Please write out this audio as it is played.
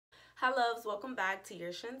Hi loves, welcome back to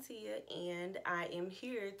Tierra Shontia, and I am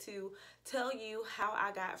here to tell you how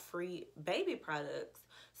I got free baby products.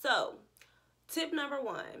 So, tip number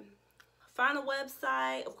one, find a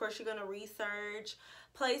website. Of course, you're going to research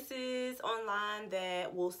places online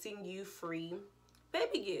that will send you free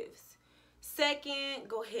baby gifts. Second,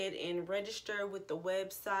 go ahead and register with the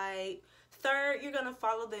website. Third, you're going to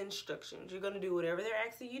follow the instructions. You're going to do whatever they're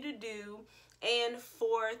asking you to do. And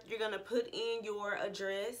fourth, you're going to put in your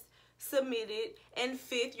address, submit it. And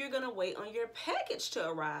fifth, you're going to wait on your package to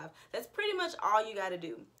arrive. That's pretty much all you got to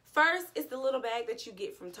do. First, it's the little bag that you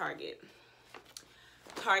get from Target.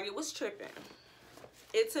 Target was tripping.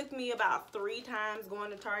 It took me about 3 times going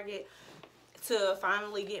to Target to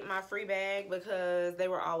finally get my free bag because they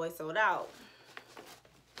were always sold out.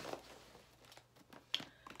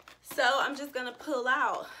 So I'm just gonna pull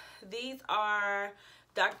out. These are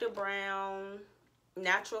Dr. Brown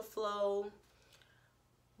Natural Flow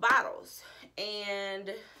bottles,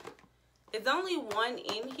 and it's only one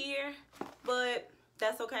in here, but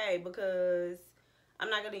that's okay because I'm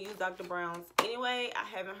not gonna use Dr. Brown's anyway. I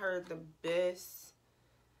haven't heard the best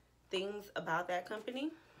things about that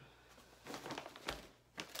company.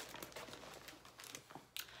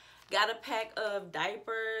 Got a pack of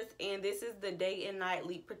diapers, and this is the day and night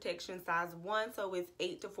leak protection size 1, so it's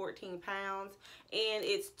 8 to 14 pounds, and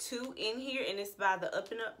it's 2 in here, and it's by the Up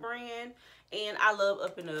and Up brand, and I love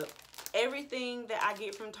Up and Up. Everything that I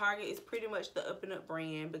get from Target is pretty much the Up and Up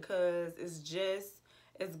brand because it's just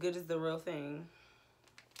as good as the real thing.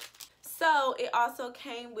 So it also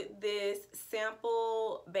came with this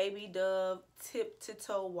sample Baby Dove tip to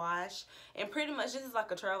toe wash, and pretty much this is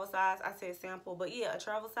like a travel size. I said sample, but yeah, a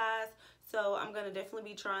travel size. So I'm gonna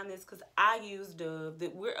definitely be trying this because I use Dove.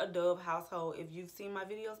 We're a Dove household if you've seen my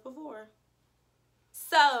videos before.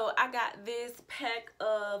 So I got this pack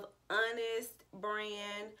of Honest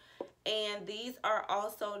brand, and these are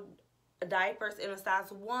also diapers in a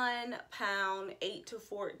size 1 pound, 8 to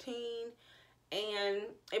 14. And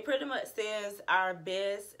it pretty much says our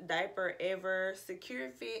best diaper ever, secure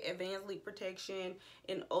fit, advanced leak protection,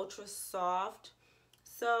 and ultra soft.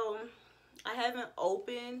 So I haven't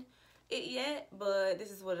opened it yet, but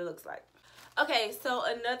this is what it looks like. Okay, so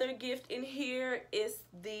another gift in here is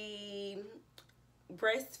the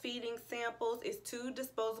breastfeeding samples. It's 2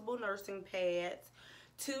 disposable nursing pads,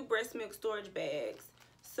 2 breast milk storage bags.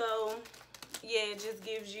 So yeah, it just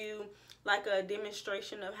gives you like a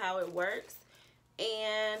demonstration of how it works.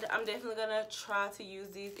 And I'm definitely gonna try to use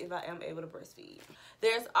these if I am able to breastfeed.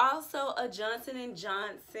 There's also a Johnson &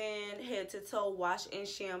 Johnson head to toe wash and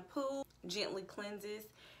shampoo, gently cleanses.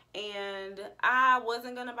 And I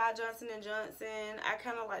wasn't gonna buy Johnson & Johnson. I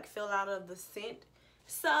kind of like fell out of the scent.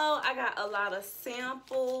 So I got a lot of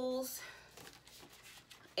samples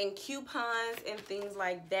and coupons and things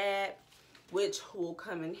like that, which will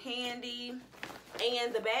come in handy.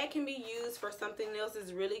 And the bag can be used for something else.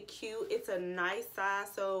 It's really cute. It's a nice size,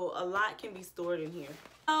 so a lot can be stored in here.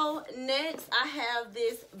 So next I have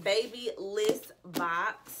this baby list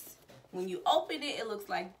box. When you open it, it looks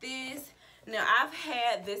like this. Now I've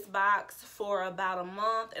had this box for about a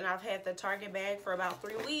month, and I've had the Target bag for about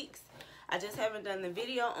 3 weeks. I just haven't done the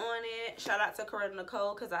video on it. Shout out to Coretta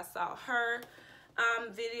Nicole because I saw her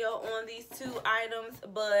video on these 2 items,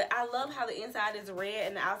 but I love how the inside is red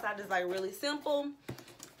and the outside is like really simple,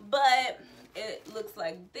 but it looks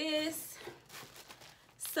like this.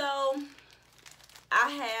 So I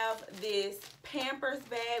have this Pampers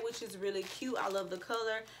bag, which is really cute. I love the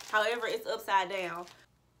color. However, it's upside down.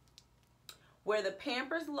 Where the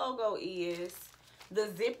Pampers logo is,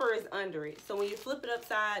 the zipper is under it. So when you flip it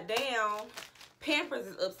upside down, Pampers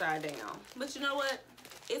is upside down. But you know what?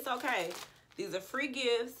 It's okay. These are free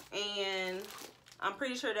gifts, and I'm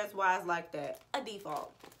pretty sure that's why it's like that. A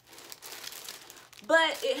default.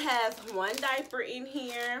 But it has 1 diaper in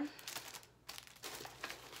here,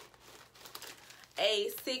 a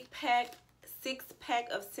 6-pack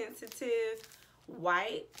of sensitive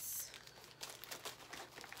wipes,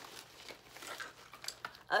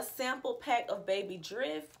 a sample pack of Baby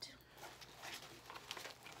Drift,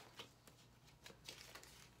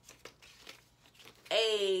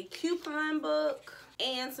 a coupon book,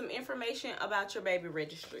 and some information about your baby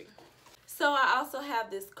registry. So I also have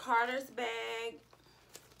this Carter's bag.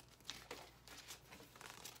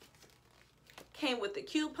 Came with the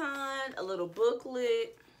coupon, a little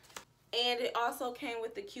booklet, and it also came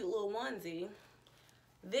with the cute little onesie.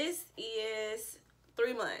 This is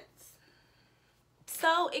 3 months.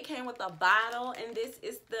 So it came with a bottle, and this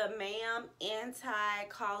is the Ma'am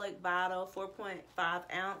Anti-Colic bottle, 4.5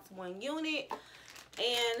 ounce, 1 unit.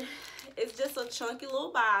 And it's just a chunky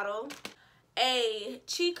little bottle. a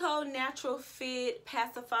Chico Natural Fit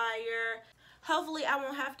pacifier. Hopefully I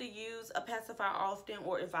won't have to use a pacifier often,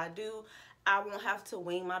 or if I do, I won't have to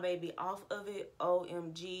wean my baby off of it.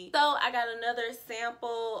 OMG. So I got another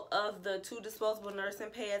sample of the 2 disposable nursing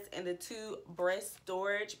pads and the 2 breast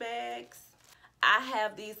storage bags. I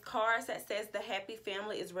have these cards that says the happy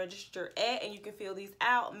family is registered at, and you can fill these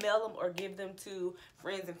out, mail them, or give them to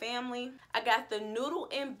friends and family. I got the Noodle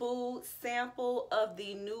and Boo sample of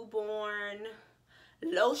the newborn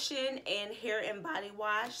lotion and hair and body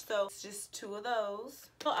wash. So it's just 2 of those.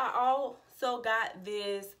 So I also got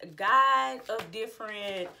this guide of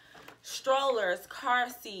different strollers, car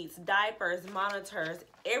seats, diapers, monitors.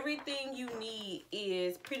 Everything you need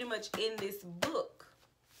is pretty much in this book.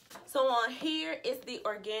 So on here is the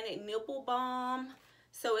organic nipple balm.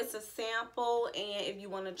 So it's a sample, and if you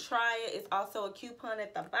want to try it, it's also a coupon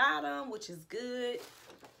at the bottom, which is good.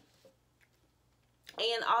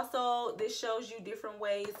 And also this shows you different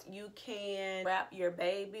ways you can wrap your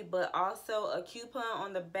baby, but also a coupon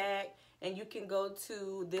on the back, and you can go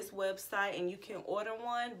to this website and you can order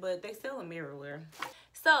one, but they sell them everywhere.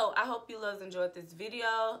 So I hope you loves enjoyed this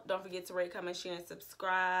video. Don't forget to rate, comment, share, and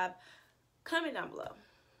subscribe. Comment down below.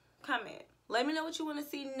 Comment. Let me know what you want to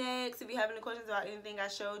see next. If you have any questions about anything I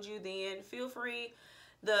showed you, then feel free.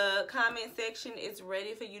 The comment section is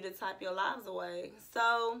ready for you to type your lives away.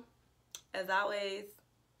 So, as always,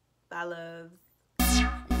 bye loves.